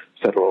president,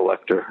 federal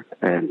elector,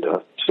 and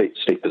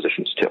state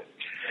positions too.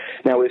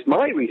 Now, if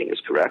my reading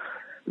is correct,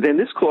 then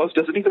this clause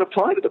doesn't even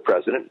apply to the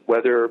president,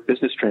 whether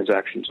business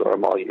transactions are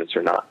emoluments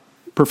or not.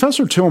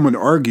 Professor Tillman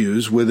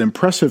argues, with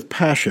impressive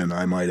passion,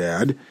 I might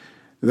add,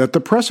 that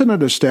the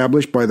precedent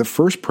established by the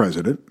first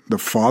president, the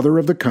father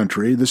of the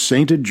country, the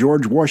sainted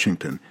George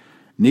Washington,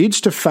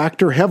 needs to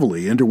factor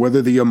heavily into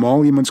whether the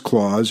emoluments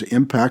clause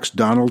impacts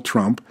Donald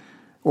Trump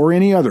or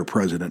any other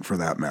president for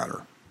that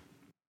matter.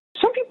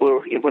 Some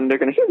people, when they're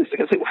going to hear this, they're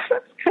going to say, well,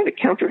 that's kind of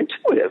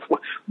counterintuitive.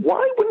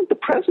 Why wouldn't the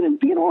president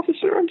be an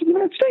officer under the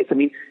United States? I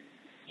mean,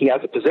 He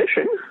has a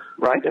position,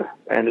 right?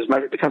 And as a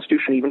matter of fact, the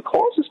Constitution even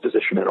calls his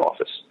position an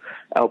office,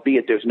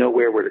 albeit there's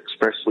nowhere where it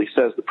expressly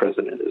says the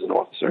president is an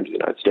officer in the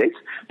United States.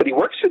 But he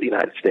works for the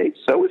United States,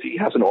 so if he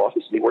has an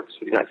office and he works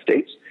for the United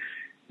States,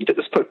 you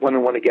just put one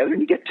and one together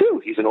and you get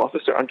two. He's an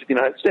officer under the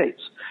United States.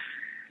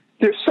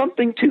 There's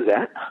something to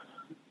that.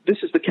 This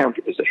is the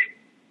counter position.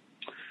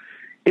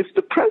 If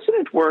the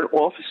president were an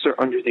officer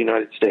under the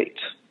United States,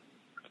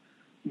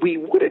 we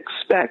would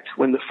expect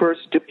when the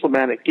first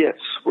diplomatic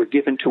gifts were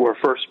given to our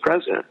first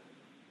president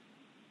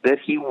that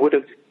he would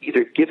have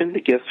either given the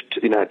gift to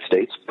the United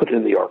States, put it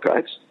in the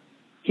archives,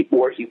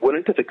 or he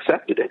wouldn't have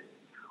accepted it,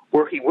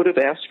 or he would have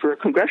asked for a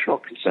congressional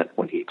consent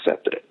when he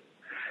accepted it.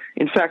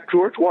 In fact,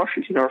 George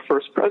Washington, our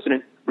first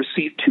president,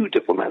 received two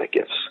diplomatic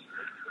gifts.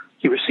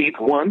 He received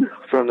one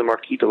from the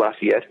Marquis de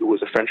Lafayette, who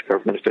was a French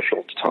government official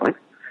at the time,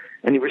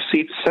 and he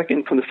received a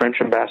second from the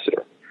French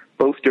ambassador,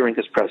 both during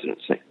his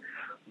presidency.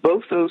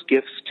 Both those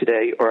gifts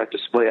today are at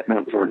display at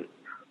Mount Vernon.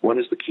 One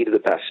is the key to the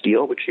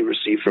Bastille, which he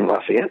received from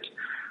Lafayette.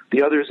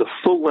 The other is a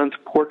full-length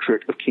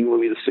portrait of King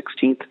Louis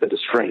XVI that is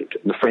framed.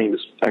 And the frame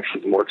is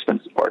actually the more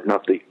expensive part,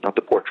 not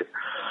the portrait.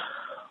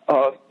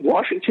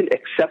 Washington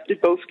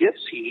accepted both gifts.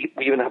 We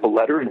even have a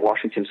letter in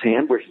Washington's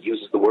hand where he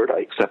uses the word,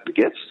 "I accept the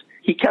gifts."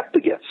 He kept the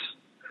gifts.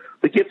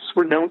 The gifts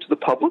were known to the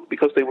public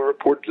because they were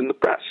reported in the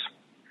press.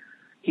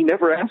 He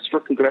never asked for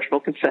congressional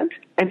consent,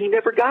 and he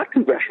never got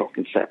congressional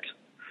consent.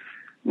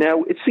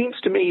 Now, it seems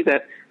to me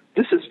that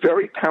this is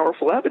very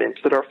powerful evidence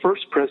that our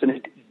first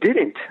president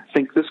didn't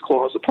think this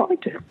clause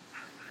applied to him.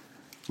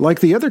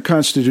 Like the other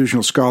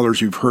constitutional scholars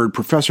you've heard,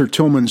 Professor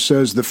Tillman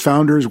says the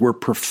founders were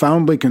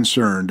profoundly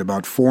concerned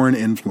about foreign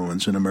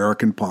influence in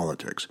American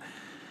politics.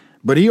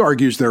 But he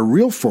argues their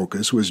real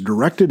focus was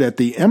directed at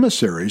the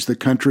emissaries the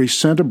country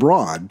sent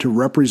abroad to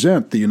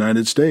represent the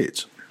United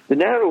States. The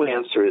narrow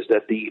answer is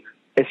that the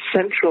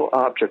essential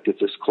object of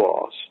this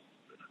clause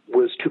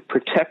was to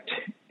protect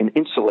and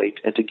insulate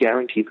and to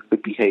guarantee the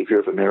good behavior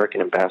of American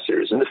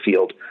ambassadors in the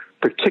field,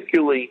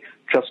 particularly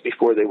just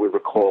before they were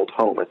recalled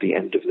home at the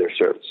end of their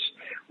service,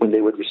 when they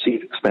would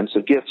receive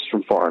expensive gifts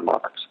from foreign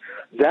monarchs.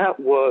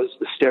 That was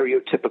the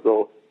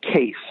stereotypical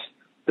case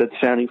that the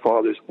Founding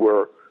Fathers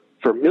were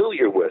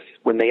familiar with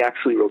when they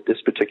actually wrote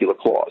this particular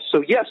clause.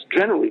 So yes,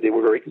 generally they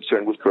were very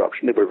concerned with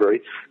corruption. They were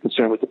very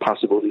concerned with the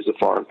possibilities of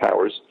foreign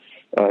powers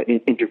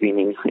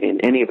intervening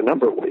in any of a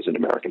number of ways in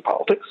American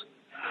politics.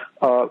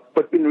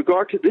 But in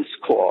regard to this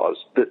clause,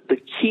 the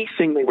key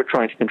thing they were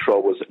trying to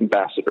control was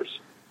ambassadors.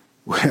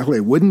 Well,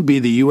 it wouldn't be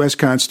the U.S.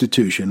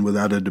 Constitution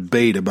without a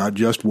debate about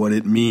just what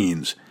it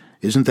means.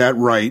 Isn't that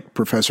right,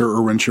 Professor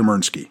Erwin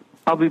Chemerinsky?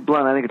 I'll be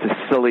blunt. I think it's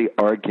a silly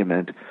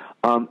argument.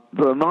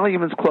 The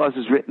Emoluments Clause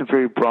is written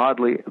very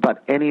broadly about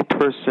any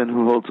person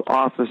who holds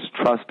office,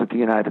 trust at the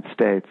United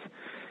States.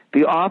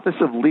 The Office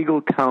of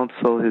Legal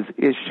Counsel has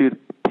issued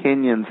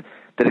opinions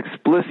that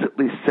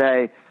explicitly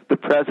say the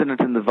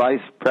president and the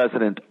vice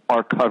president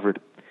are covered.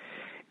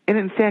 And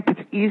in fact,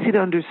 it's easy to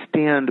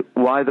understand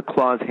why the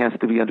clause has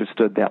to be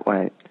understood that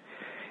way.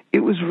 It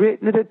was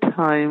written at a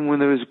time when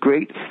there was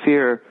great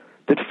fear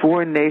that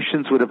foreign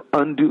nations would have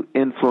undue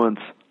influence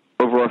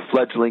over a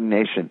fledgling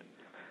nation.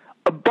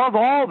 Above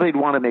all, they'd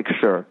want to make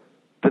sure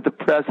that the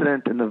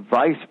president and the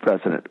vice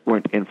president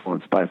weren't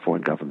influenced by a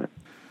foreign government.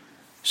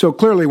 So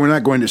clearly we're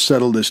not going to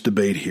settle this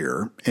debate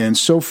here, and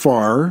so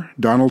far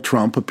Donald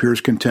Trump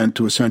appears content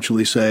to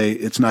essentially say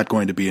it's not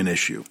going to be an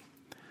issue.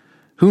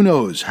 Who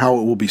knows how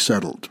it will be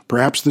settled?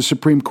 Perhaps the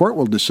Supreme Court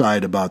will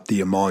decide about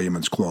the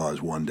Emoluments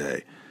Clause one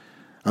day.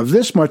 Of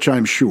this much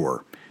I'm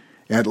sure.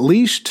 At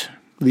least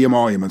the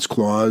Emoluments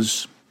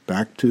Clause,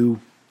 back to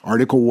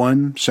Article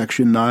 1,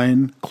 Section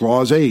 9,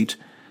 Clause 8,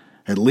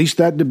 at least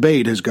that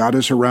debate has got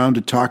us around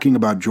to talking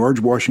about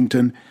George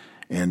Washington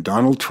and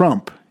Donald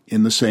Trump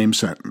in the same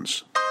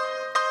sentence.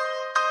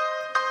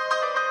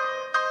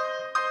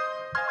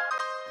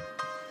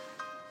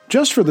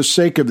 Just for the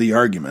sake of the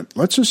argument,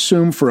 let's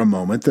assume for a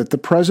moment that the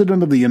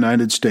President of the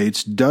United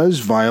States does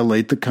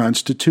violate the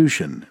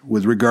Constitution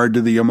with regard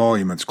to the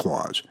Emoluments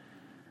Clause.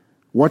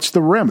 What's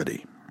the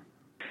remedy?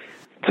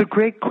 It's a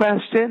great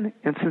question,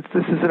 and since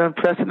this is an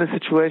unprecedented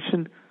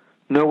situation,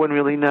 no one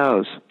really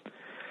knows.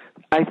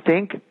 I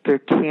think there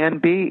can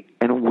be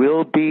and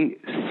will be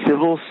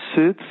civil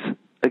suits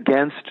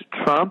against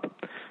Trump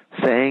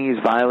saying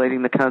he's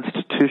violating the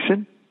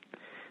Constitution.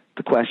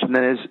 The question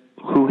then is,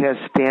 who has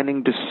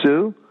standing to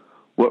sue?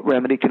 What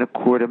remedy can a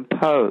court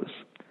impose?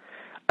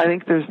 I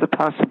think there's the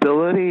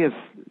possibility if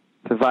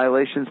the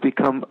violations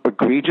become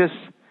egregious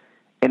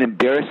and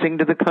embarrassing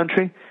to the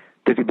country,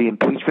 there could be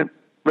impeachment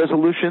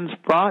resolutions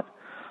brought.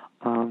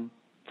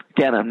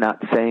 Again, I'm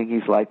not saying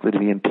he's likely to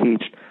be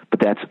impeached, but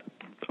that's,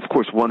 of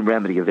course, one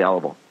remedy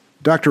available.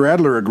 Dr.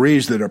 Adler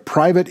agrees that a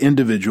private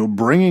individual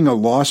bringing a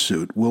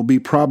lawsuit will be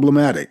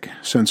problematic,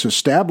 since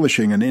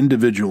establishing an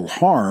individual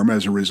harm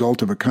as a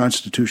result of a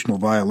constitutional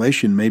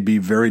violation may be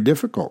very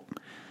difficult.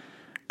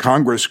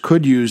 Congress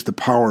could use the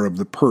power of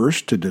the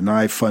purse to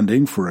deny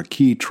funding for a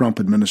key Trump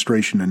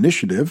administration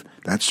initiative,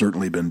 that's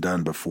certainly been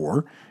done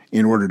before,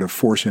 in order to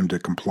force him to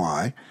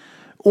comply.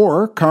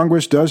 Or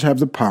Congress does have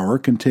the power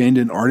contained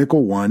in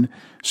Article 1,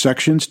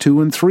 Sections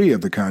 2 and 3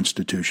 of the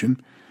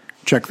Constitution,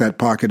 check that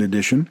pocket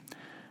edition,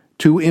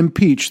 to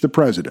impeach the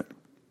president.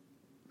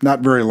 Not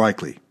very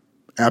likely,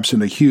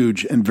 absent a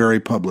huge and very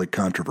public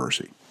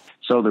controversy.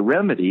 So the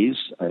remedies,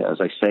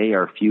 as I say,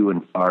 are few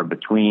and far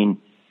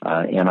between,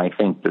 and I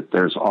think that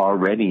there's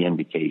already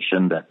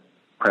indication that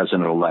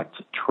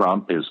President-elect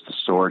Trump is the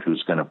sort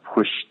who's going to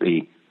push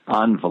the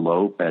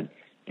envelope at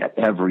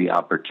every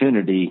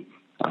opportunity,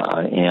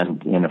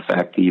 and in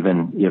effect,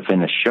 even if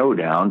in a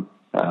showdown,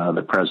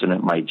 the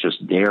president might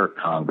just dare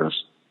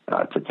Congress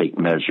to take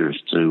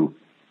measures to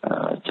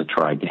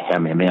try to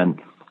hem him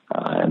in,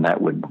 and that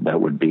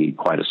would be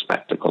quite a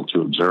spectacle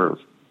to observe.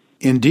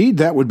 Indeed,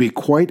 that would be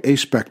quite a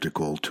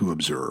spectacle to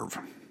observe.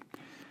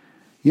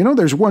 You know,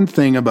 there's one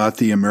thing about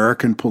the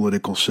American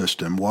political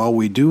system. While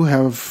we do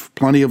have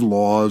plenty of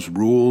laws,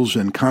 rules,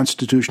 and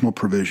constitutional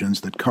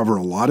provisions that cover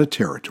a lot of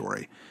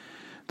territory,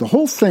 the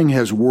whole thing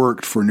has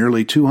worked for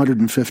nearly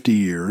 250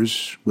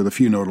 years, with a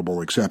few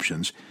notable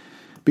exceptions,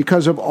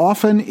 because of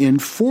often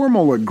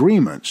informal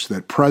agreements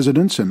that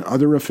presidents and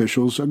other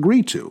officials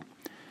agree to.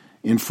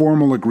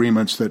 Informal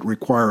agreements that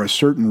require a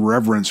certain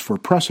reverence for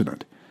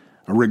precedent,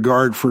 a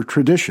regard for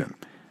tradition,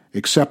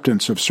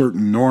 acceptance of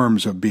certain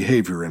norms of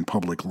behavior in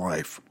public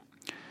life.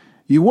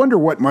 You wonder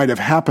what might have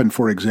happened,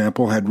 for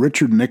example, had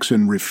Richard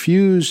Nixon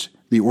refused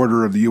the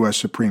order of the U.S.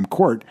 Supreme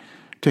Court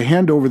to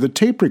hand over the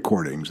tape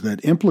recordings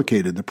that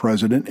implicated the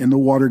president in the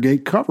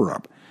Watergate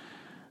cover-up.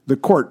 The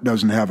court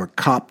doesn't have a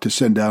cop to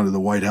send down to the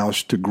White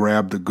House to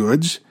grab the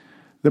goods.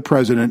 The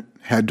president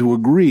had to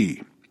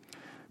agree.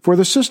 For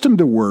the system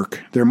to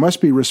work, there must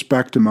be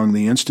respect among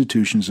the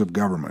institutions of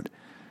government.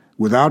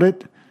 Without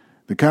it,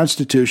 the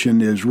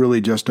Constitution is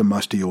really just a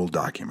musty old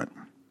document.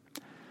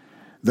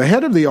 The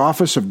head of the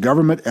Office of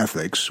Government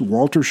Ethics,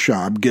 Walter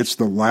Schaub, gets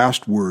the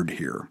last word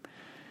here.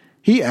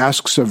 He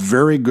asks a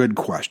very good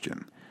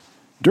question.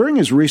 During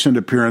his recent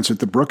appearance at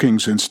the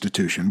Brookings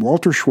Institution,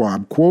 Walter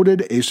Schwab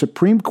quoted a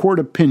Supreme Court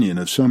opinion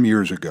of some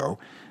years ago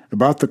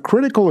about the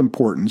critical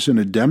importance in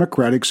a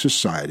democratic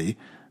society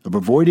of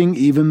avoiding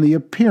even the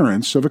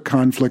appearance of a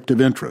conflict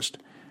of interest,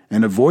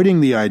 and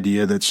avoiding the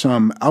idea that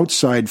some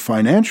outside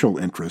financial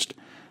interest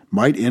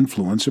might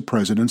influence a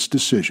president's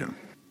decision.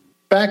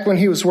 Back when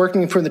he was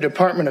working for the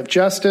Department of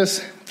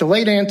Justice, the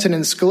late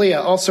Antonin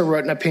Scalia also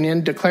wrote an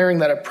opinion declaring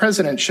that a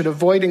president should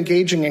avoid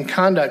engaging in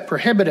conduct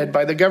prohibited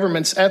by the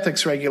government's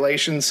ethics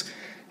regulations,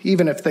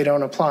 even if they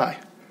don't apply.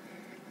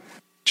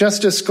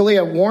 Justice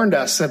Scalia warned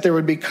us that there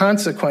would be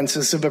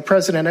consequences if a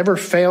president ever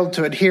failed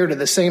to adhere to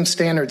the same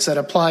standards that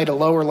apply to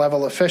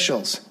lower-level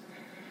officials.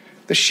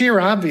 The sheer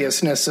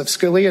obviousness of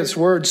Scalia's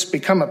words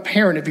become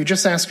apparent if you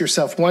just ask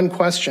yourself one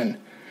question.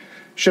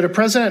 Should a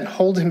president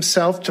hold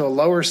himself to a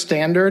lower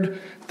standard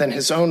than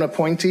his own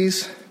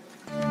appointees?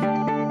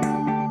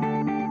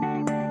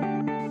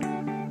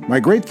 My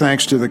great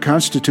thanks to the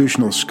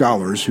constitutional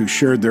scholars who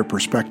shared their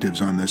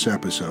perspectives on this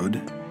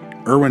episode.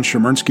 Erwin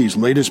Chemerinsky's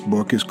latest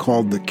book is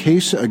called The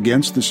Case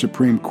Against the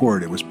Supreme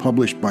Court. It was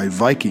published by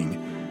Viking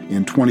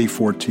in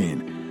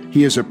 2014.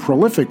 He is a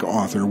prolific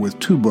author with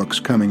 2 books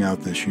coming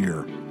out this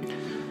year.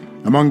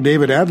 Among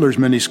David Adler's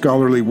many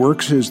scholarly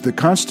works is The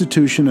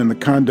Constitution and the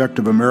Conduct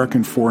of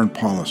American Foreign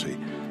Policy,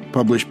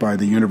 published by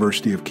the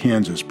University of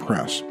Kansas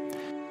Press.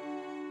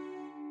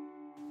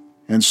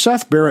 And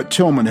Seth Barrett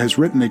Tillman has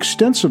written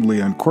extensively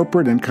on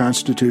corporate and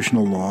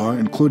constitutional law,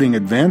 including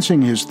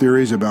advancing his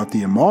theories about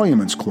the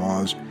Emoluments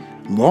Clause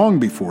long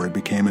before it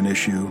became an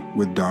issue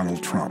with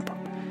Donald Trump.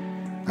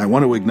 I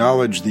want to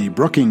acknowledge the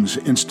Brookings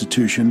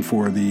Institution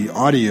for the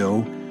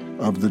audio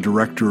of the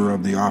Director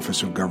of the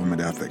Office of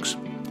Government Ethics.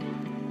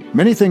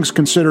 Many Things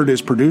Considered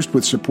is produced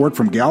with support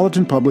from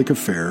Gallatin Public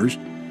Affairs,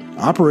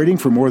 operating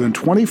for more than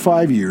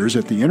 25 years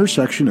at the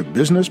intersection of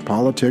business,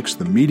 politics,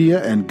 the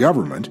media, and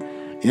government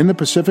in the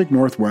Pacific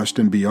Northwest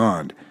and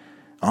beyond,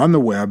 on the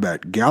web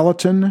at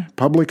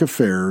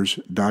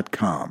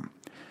gallatinpublicaffairs.com.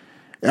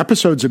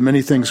 Episodes of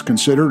Many Things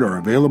Considered are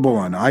available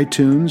on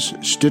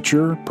iTunes,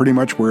 Stitcher, pretty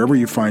much wherever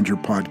you find your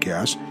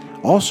podcasts,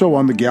 also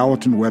on the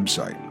Gallatin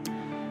website.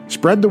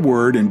 Spread the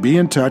word and be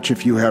in touch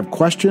if you have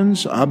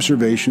questions,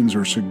 observations,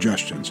 or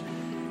suggestions.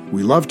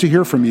 We love to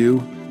hear from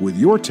you with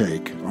your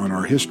take on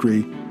our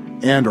history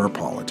and our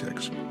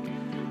politics.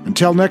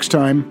 Until next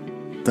time,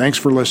 thanks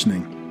for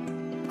listening.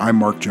 I'm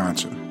Mark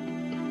Johnson.